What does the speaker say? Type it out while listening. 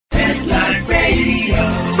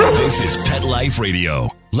This is Pet Life Radio.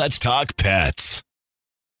 Let's talk pets.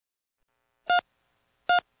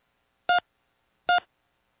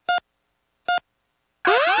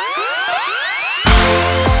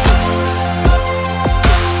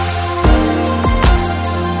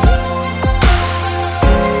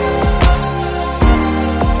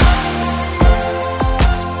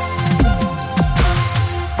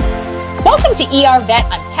 Welcome to ER Vet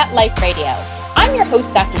on Pet Life Radio. I'm your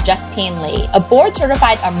host, Dr. Justine Lee, a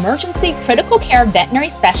board-certified emergency critical care veterinary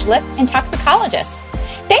specialist and toxicologist.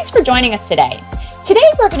 Thanks for joining us today. Today,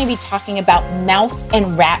 we're going to be talking about mouse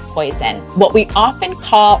and rat poison, what we often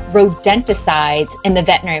call rodenticides in the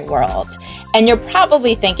veterinary world. And you're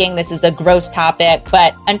probably thinking this is a gross topic,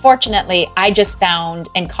 but unfortunately, I just found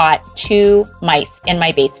and caught 2 mice in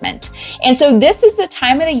my basement. And so this is the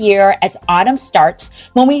time of the year as autumn starts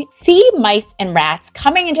when we see mice and rats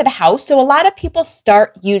coming into the house. So a lot of people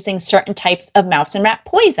start using certain types of mouse and rat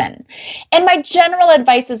poison. And my general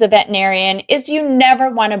advice as a veterinarian is you never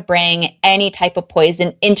want to bring any type of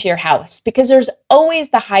poison into your house because there's always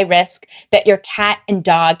the high risk that your cat and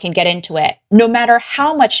dog can get into it, no matter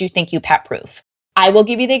how much you think you pet proof. I will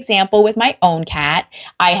give you the example with my own cat.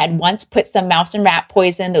 I had once put some mouse and rat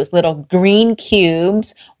poison, those little green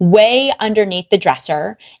cubes, way underneath the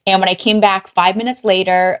dresser. And when I came back 5 minutes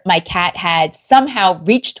later, my cat had somehow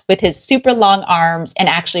reached with his super long arms and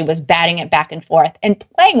actually was batting it back and forth and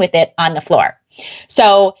playing with it on the floor.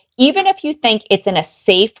 So even if you think it's in a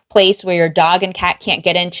safe place where your dog and cat can't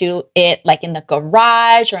get into it, like in the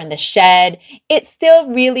garage or in the shed, it still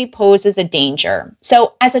really poses a danger.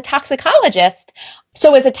 So as a toxicologist,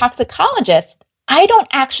 I don't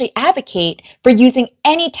actually advocate for using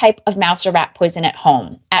any type of mouse or rat poison at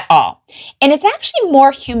home at all. And it's actually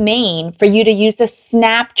more humane for you to use the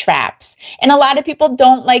snap traps. And a lot of people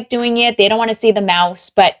don't like doing it. They don't want to see the mouse,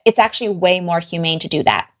 but it's actually way more humane to do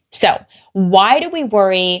that. So why do we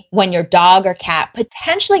worry when your dog or cat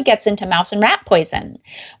potentially gets into mouse and rat poison?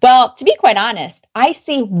 Well, to be quite honest, I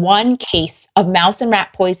see 1 case of mouse and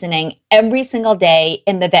rat poisoning every single day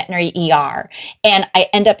in the veterinary ER, and I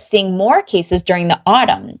end up seeing more cases during the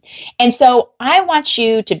autumn. And so I want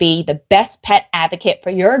you to be the best pet advocate for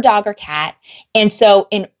your dog or cat. And so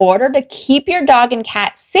in order to keep your dog and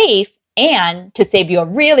cat safe, and to save you a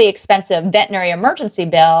really expensive veterinary emergency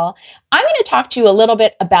bill, I'm going to talk to you a little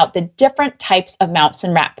bit about the different types of mouse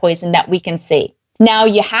and rat poison that we can see. Now,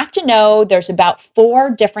 you have to know there's about 4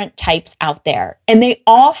 different types out there, and they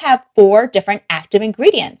all have 4 different active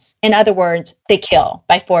ingredients. In other words, they kill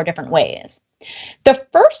by 4 different ways. The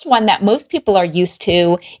first one that most people are used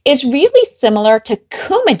to is really similar to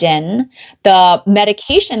Coumadin, the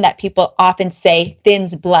medication that people often say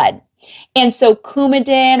thins blood. And so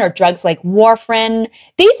Coumadin or drugs like warfarin,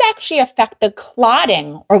 these actually affect the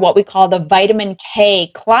clotting or what we call the vitamin K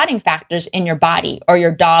clotting factors in your body or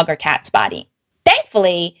your dog or cat's body.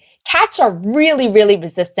 Thankfully, cats are really, really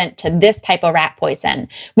resistant to this type of rat poison,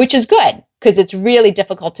 which is good because it's really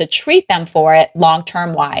difficult to treat them for it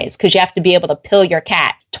long-term wise because you have to be able to pill your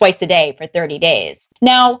cat twice a day for 30 days.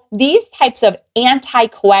 Now, these types of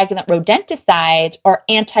anticoagulant rodenticides or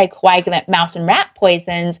anticoagulant mouse and rat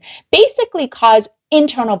poisons basically cause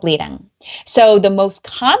internal bleeding. So the most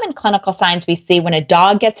common clinical signs we see when a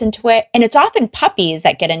dog gets into it, and it's often puppies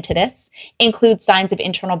that get into this, include signs of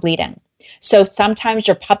internal bleeding. So sometimes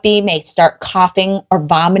your puppy may start coughing or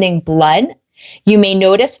vomiting blood. You may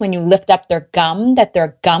notice when you lift up their gum that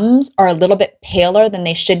their gums are a little bit paler than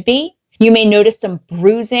they should be. You may notice some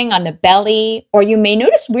bruising on the belly, or you may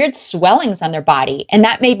notice weird swellings on their body, and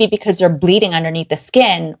that may be because they're bleeding underneath the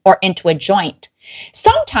skin or into a joint.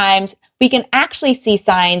 Sometimes we can actually see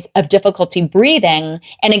signs of difficulty breathing,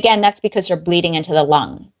 and again, that's because they're bleeding into the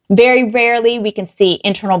lung. Very rarely we can see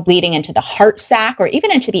internal bleeding into the heart sac or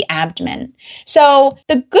even into the abdomen. So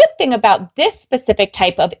the good thing about this specific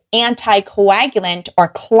type of anticoagulant or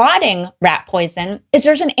clotting rat poison is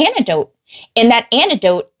there's an antidote, and that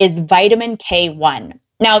antidote is vitamin K1.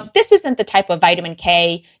 Now, this isn't the type of vitamin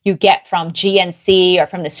K you get from GNC or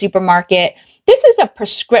from the supermarket. This is a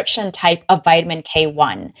prescription type of vitamin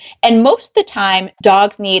K1. And most of the time,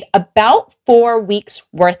 dogs need about 4 weeks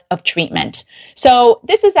worth of treatment. So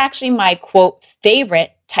this is actually my, quote,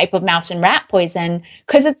 favorite type of mouse and rat poison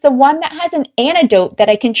because it's the one that has an antidote that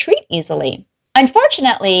I can treat easily.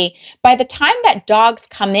 Unfortunately, by the time that dogs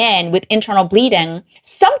come in with internal bleeding,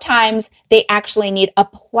 sometimes they actually need a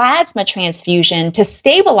plasma transfusion to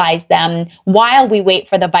stabilize them while we wait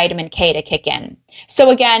for the vitamin K to kick in.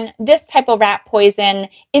 So again, this type of rat poison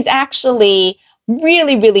is actually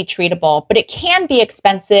really, really treatable, but it can be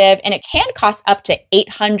expensive and it can cost up to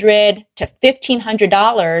 $800 to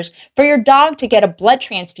 $1,500 for your dog to get a blood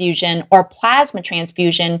transfusion or plasma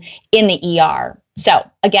transfusion in the ER. So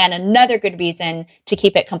again, another good reason to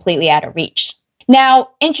keep it completely out of reach. Now,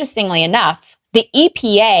 interestingly enough, the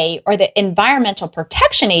EPA, or the Environmental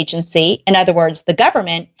Protection Agency, in other words, the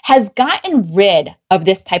government, has gotten rid of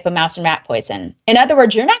this type of mouse and rat poison. In other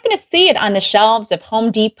words, you're not going to see it on the shelves of Home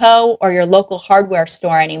Depot or your local hardware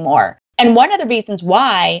store anymore. And one of the reasons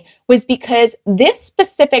why was because this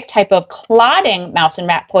specific type of clotting mouse and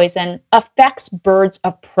rat poison affects birds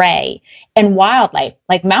of prey and wildlife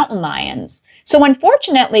like mountain lions. So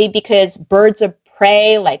unfortunately, because birds of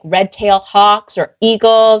prey like red-tailed hawks or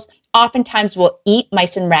eagles oftentimes will eat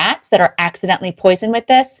mice and rats that are accidentally poisoned with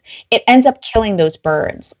this, it ends up killing those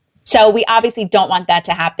birds. So we obviously don't want that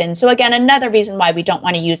to happen. So again, another reason why we don't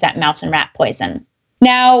want to use that mouse and rat poison.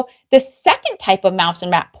 Now, the second type of mouse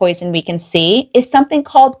and rat poison we can see is something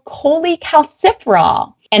called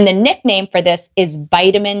cholecalciferol. And the nickname for this is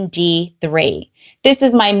vitamin D3. This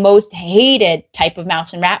is my most hated type of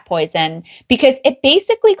mouse and rat poison because it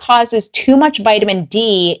basically causes too much vitamin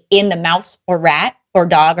D in the mouse or rat or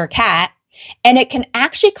dog or cat, and it can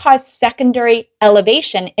actually cause secondary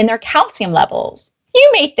elevation in their calcium levels. You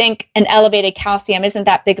may think an elevated calcium isn't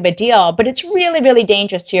that big of a deal, but it's really, really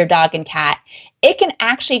dangerous to your dog and cat. It can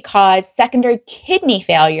actually cause secondary kidney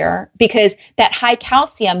failure because that high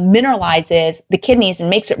calcium mineralizes the kidneys and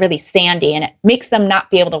makes it really sandy, and it makes them not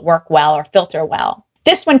be able to work well or filter well.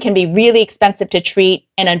 This one can be really expensive to treat,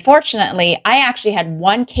 and unfortunately, I actually had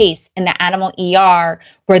one case in the animal ER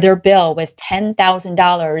where their bill was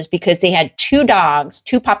 $10,000 because they had two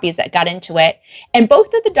puppies that got into it, and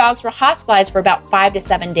both of the dogs were hospitalized for about 5 to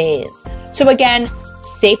 7 days. So again,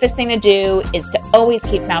 safest thing to do is to always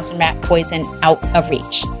keep mouse and rat poison out of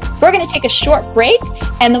reach. We're going to take a short break,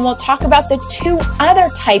 and then we'll talk about the two other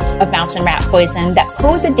types of mouse and rat poison that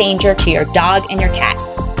pose a danger to your dog and your cat.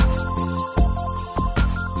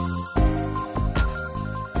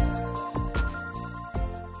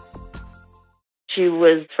 She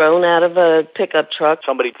was thrown out of a pickup truck.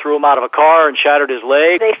 Somebody threw him out of a car and shattered his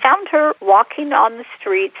leg. They found her walking on the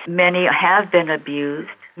streets. Many have been abused,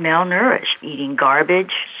 malnourished, eating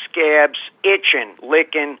garbage. Scabs, itching,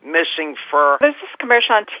 licking, missing fur. There's this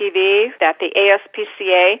commercial on TV that the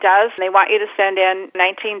ASPCA does. They want you to send in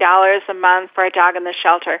 $19 a month for a dog in the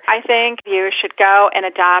shelter. I think you should go and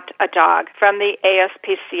adopt a dog from the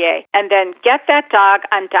ASPCA and then get that dog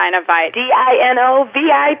on Dinovite.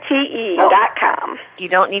 DINOVITE.com. You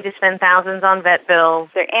don't need to spend thousands on vet bills.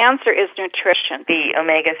 The answer is nutrition. The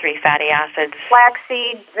omega-3 fatty acids.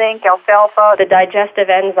 Flaxseed, zinc, alfalfa. The digestive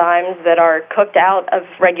enzymes that are cooked out of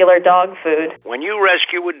regular dog food. When you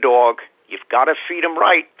rescue a dog, you've got to feed him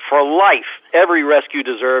right for life. Every rescue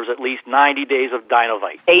deserves at least 90 days of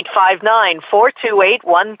Dinovite.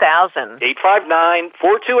 859-428-1000.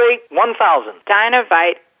 859-428-1000.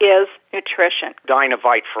 Dinovite is nutrition.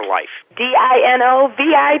 Dinovite for life.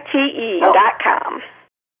 DINOVITE.com.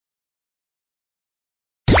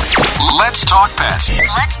 Let's talk pets.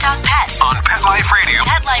 Let's talk pets On Pet Life Radio.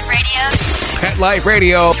 Pet Life Radio.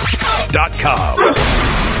 PetLifeRadio.com.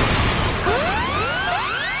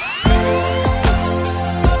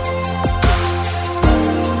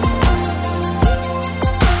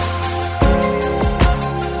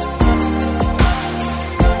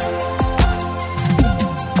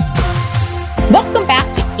 Welcome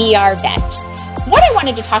back to ER Vet. What I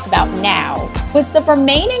wanted to talk about now was the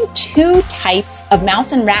remaining two types of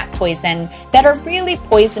mouse and rat poison that are really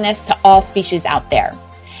poisonous to all species out there.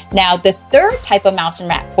 Now, the third type of mouse and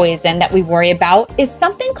rat poison that we worry about is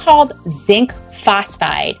something called zinc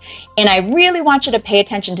phosphide. And I really want you to pay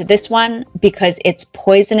attention to this one because it's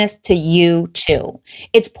poisonous to you too.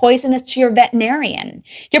 It's poisonous to your veterinarian.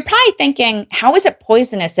 You're probably thinking, how is it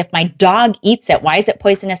poisonous if my dog eats it? Why is it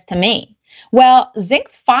poisonous to me? Well, zinc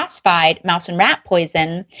phosphide mouse and rat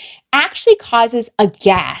poison actually causes a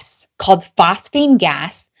gas called phosphine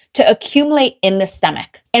gas to accumulate in the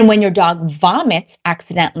stomach. And when your dog vomits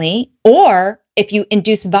accidentally, or if you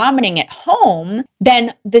induce vomiting at home,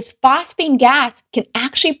 then this phosphine gas can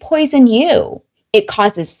actually poison you. It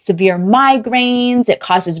causes severe migraines, it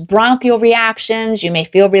causes bronchial reactions, you may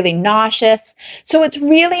feel really nauseous. So it's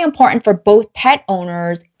really important for both pet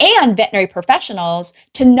owners and veterinary professionals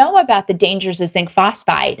to know about the dangers of zinc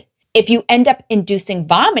phosphide. If you end up inducing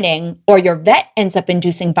vomiting, or your vet ends up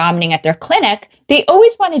inducing vomiting at their clinic, they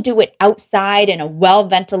always want to do it outside in a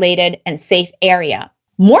well-ventilated and safe area.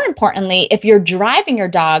 More importantly, if you're driving your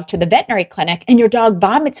dog to the veterinary clinic and your dog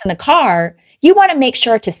vomits in the car, you want to make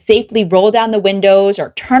sure to safely roll down the windows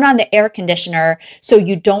or turn on the air conditioner so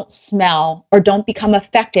you don't smell or don't become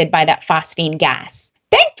affected by that phosphine gas.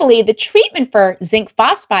 Thankfully, the treatment for zinc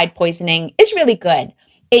phosphide poisoning is really good.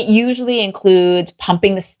 It usually includes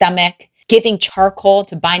pumping the stomach, giving charcoal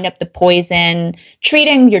to bind up the poison,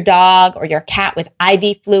 treating your dog or your cat with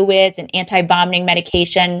IV fluids and anti-vomiting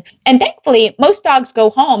medication. And thankfully, most dogs go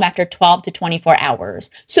home after 12 to 24 hours.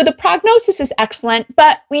 So the prognosis is excellent,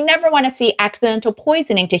 but we never want to see accidental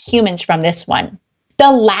poisoning to humans from this one. The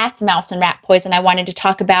last mouse and rat poison I wanted to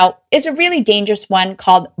talk about is a really dangerous one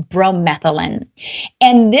called bromethalin.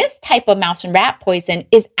 And this type of mouse and rat poison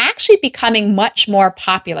is actually becoming much more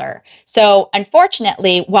popular. So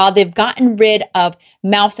unfortunately, while they've gotten rid of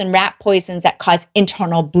mouse and rat poisons that cause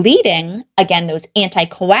internal bleeding, again, those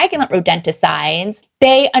anticoagulant rodenticides,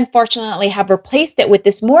 they unfortunately have replaced it with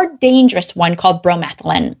this more dangerous one called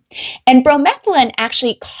bromethalin. And bromethalin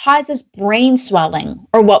actually causes brain swelling,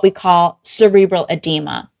 or what we call cerebral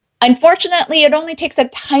edema. Unfortunately, it only takes a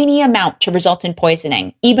tiny amount to result in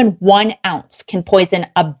poisoning. Even 1 ounce can poison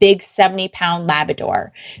a big 70-pound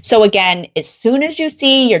Labrador. So again, as soon as you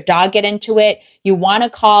see your dog get into it, you want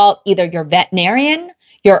to call either your veterinarian,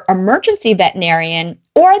 your emergency veterinarian,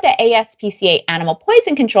 or the ASPCA Animal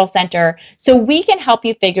Poison Control Center so we can help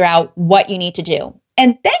you figure out what you need to do.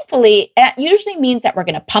 And thankfully, that usually means that we're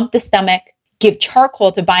going to pump the stomach, give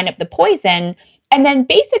charcoal to bind up the poison, and then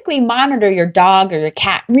basically monitor your dog or your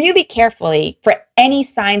cat really carefully for any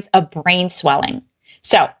signs of brain swelling.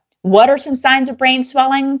 So, what are some signs of brain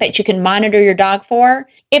swelling that you can monitor your dog for?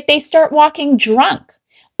 If they start walking drunk,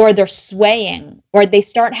 or they're swaying, or they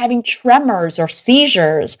start having tremors or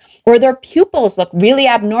seizures, or their pupils look really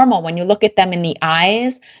abnormal when you look at them in the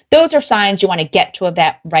eyes, those are signs you want to get to a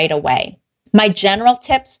vet right away. My general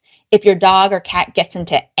tips, if your dog or cat gets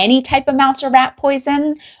into any type of mouse or rat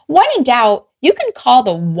poison, when in doubt, you can call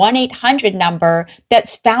the 1-800 number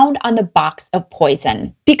that's found on the box of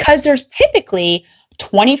poison, because there's typically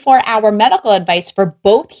 24-hour medical advice for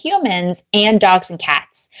both humans and dogs and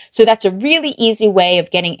cats. So that's a really easy way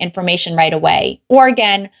of getting information right away. Or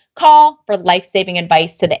again, call for life-saving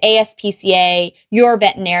advice to the ASPCA, your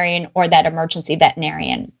veterinarian, or that emergency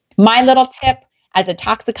veterinarian. My little tip as a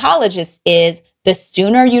toxicologist is the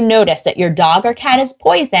sooner you notice that your dog or cat is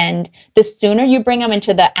poisoned, the sooner you bring them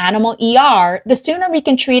into the animal ER, the sooner we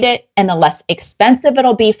can treat it, and the less expensive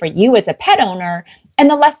it'll be for you as a pet owner, and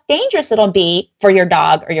the less dangerous it'll be for your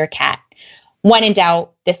dog or your cat. When in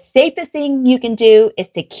doubt, the safest thing you can do is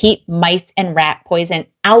to keep mice and rat poison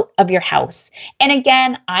out of your house. And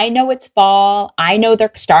again, I know it's fall. I know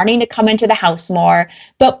they're starting to come into the house more,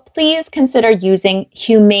 but please consider using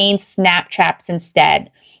humane snap traps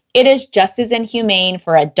instead. It is just as inhumane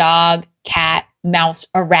for a dog, cat, mouse,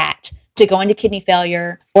 or rat to go into kidney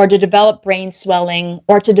failure or to develop brain swelling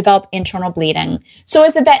or to develop internal bleeding. So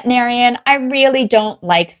as a veterinarian, I really don't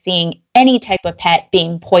like seeing any type of pet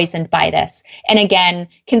being poisoned by this. And again,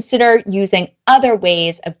 consider using other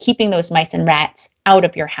ways of keeping those mice and rats out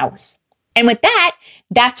of your house. And with that,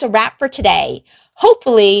 that's a wrap for today.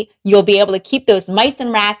 Hopefully, you'll be able to keep those mice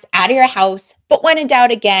and rats out of your house. But when in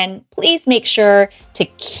doubt again, please make sure to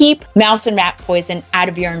keep mouse and rat poison out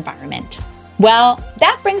of your environment. Well,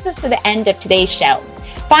 that brings us to the end of today's show.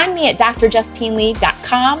 Find me at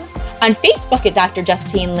drjustinelee.com, on Facebook at Dr.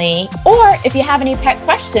 Justine Lee, or if you have any pet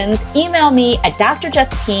questions, email me at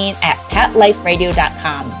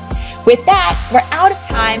drjustine@petliferadio.com. With that, we're out of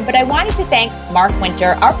time, but I wanted to thank Mark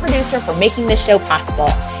Winter, our producer, for making this show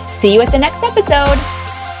possible. See you at the next episode.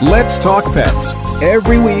 Let's Talk Pets,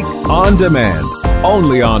 every week on demand,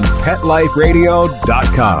 only on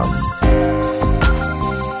PetLifeRadio.com.